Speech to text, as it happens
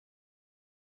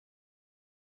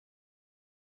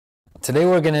Today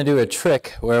we're going to do a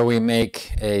trick where we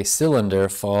make a cylinder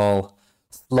fall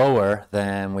slower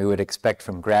than we would expect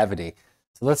from gravity.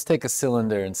 So let's take a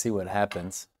cylinder and see what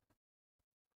happens.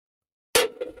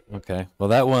 Okay, well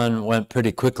that one went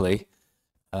pretty quickly.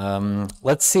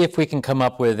 Let's see if we can come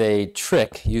up with a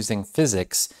trick using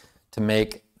physics to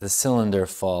make the cylinder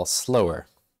fall slower.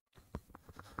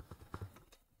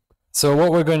 So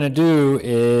what we're going to do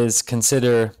is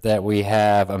consider that we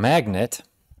have a magnet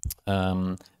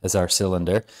as our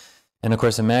cylinder. And of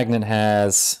course a magnet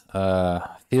has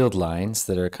field lines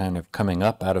that are kind of coming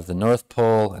up out of the North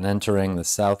Pole and entering the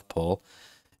South Pole.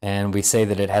 And we say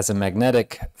that it has a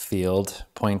magnetic field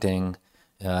pointing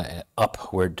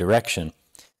upward direction.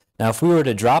 Now if we were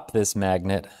to drop this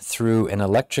magnet through an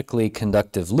electrically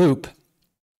conductive loop,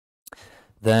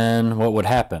 then what would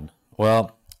happen?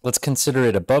 Well, let's consider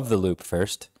it above the loop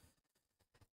first.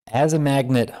 As a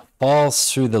magnet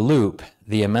falls through the loop,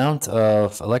 the amount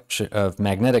of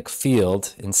magnetic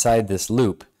field inside this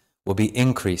loop will be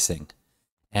increasing.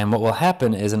 And what will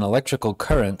happen is an electrical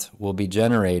current will be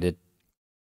generated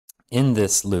in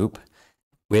this loop,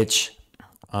 which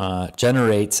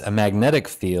generates a magnetic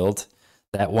field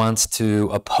that wants to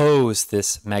oppose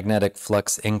this magnetic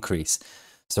flux increase.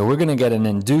 So we're going to get an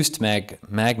induced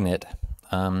magnet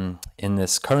in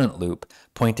this current loop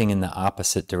pointing in the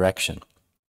opposite direction.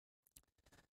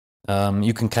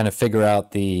 You can kind of figure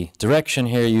out the direction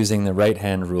here using the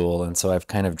right-hand rule, and so I've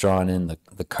kind of drawn in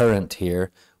the current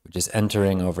here, which is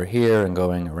entering over here and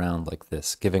going around like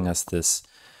this, giving us this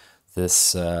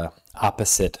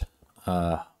opposite,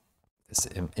 this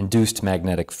induced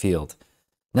magnetic field.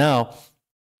 Now,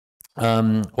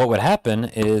 what would happen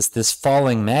is this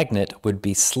falling magnet would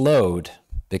be slowed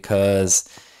because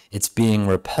it's being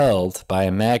repelled by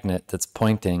a magnet that's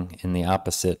pointing in the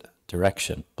opposite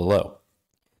direction below.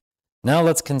 Now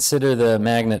let's consider the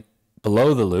magnet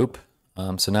below the loop.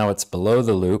 So now it's below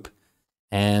the loop,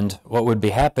 and what would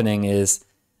be happening is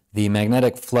the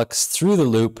magnetic flux through the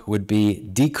loop would be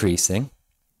decreasing,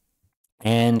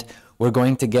 and we're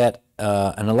going to get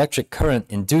an electric current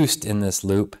induced in this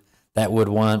loop that would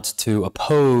want to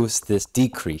oppose this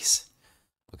decrease.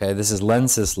 Okay, this is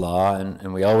Lenz's law,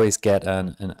 and we always get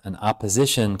an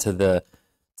opposition to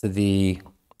the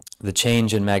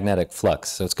change in magnetic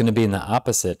flux. So it's going to be in the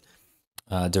opposite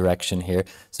direction here.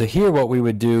 So here what we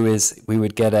would do is we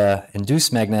would get an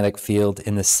induced magnetic field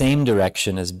in the same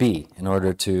direction as B in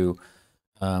order to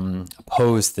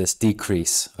oppose this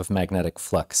decrease of magnetic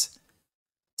flux.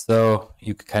 So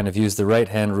you could kind of use the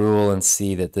right-hand rule and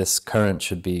see that this current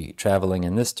should be traveling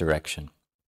in this direction.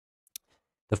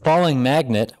 The falling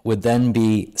magnet would then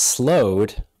be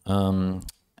slowed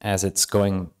as it's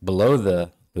going below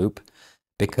the loop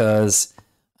because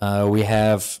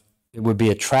it would be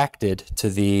attracted to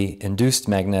the induced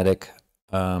magnetic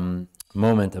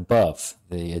moment above,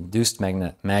 the induced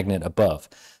magnet above.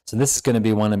 So this is going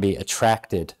to want to be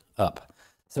attracted up.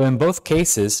 So in both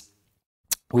cases,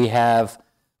 we have,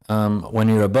 when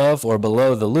you're above or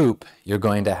below the loop, you're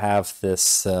going to have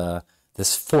this,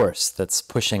 this force that's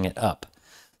pushing it up.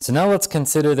 So now let's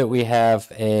consider that we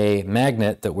have a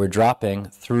magnet that we're dropping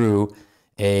through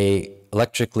a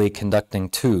electrically conducting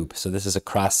tube. So this is a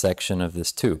cross-section of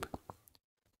this tube.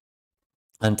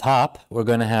 On top, we're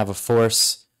going to have a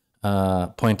force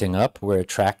pointing up. We're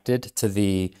attracted to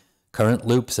the current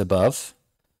loops above.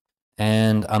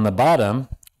 And on the bottom,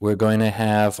 we're going to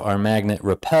have our magnet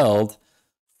repelled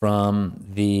from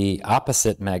the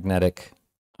opposite magnetic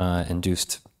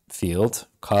induced field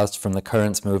caused from the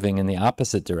currents moving in the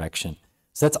opposite direction.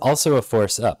 So that's also a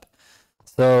force up.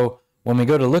 So when we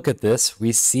go to look at this,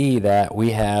 we see that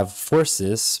we have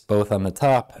forces both on the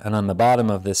top and on the bottom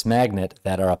of this magnet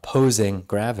that are opposing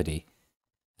gravity.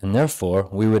 And therefore,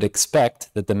 we would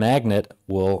expect that the magnet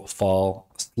will fall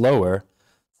slower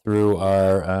through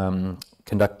our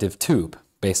conductive tube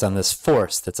based on this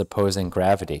force that's opposing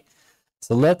gravity.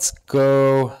 So let's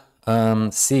go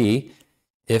see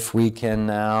if we can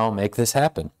now make this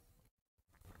happen.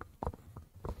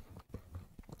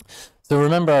 So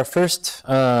remember, our first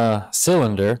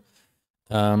cylinder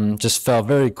just fell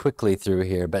very quickly through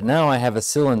here, but now I have a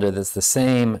cylinder that's the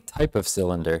same type of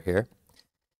cylinder here.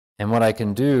 And what I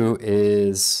can do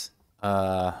is,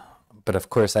 but of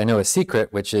course I know a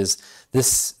secret, which is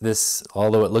this,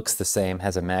 although it looks the same,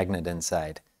 has a magnet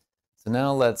inside. So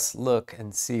now let's look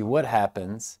and see what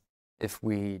happens if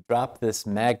we drop this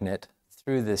magnet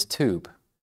through this tube.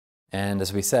 And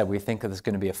as we said, we think there's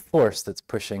going to be a force that's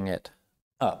pushing it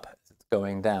up as it's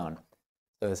going down.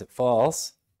 So as it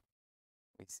falls,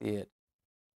 we see it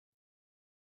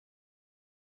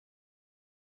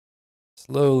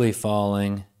slowly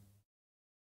falling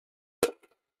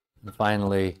and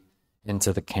finally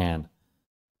into the can.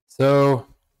 So,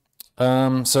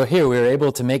 so here we were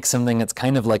able to make something that's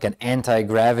kind of like an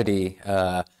anti-gravity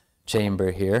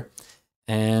chamber here,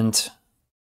 and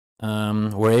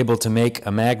we're able to make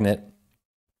a magnet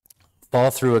fall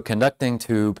through a conducting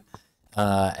tube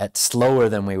at slower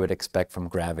than we would expect from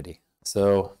gravity.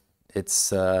 So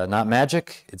it's not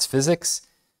magic, it's physics,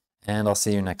 and I'll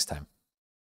see you next time.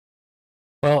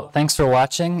 Well, thanks for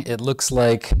watching. It looks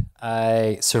like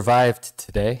I survived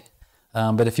today.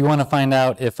 But if you want to find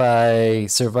out if I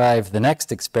survive the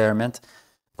next experiment,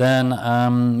 then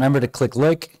remember to click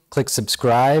like, click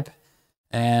subscribe,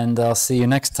 and I'll see you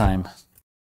next time.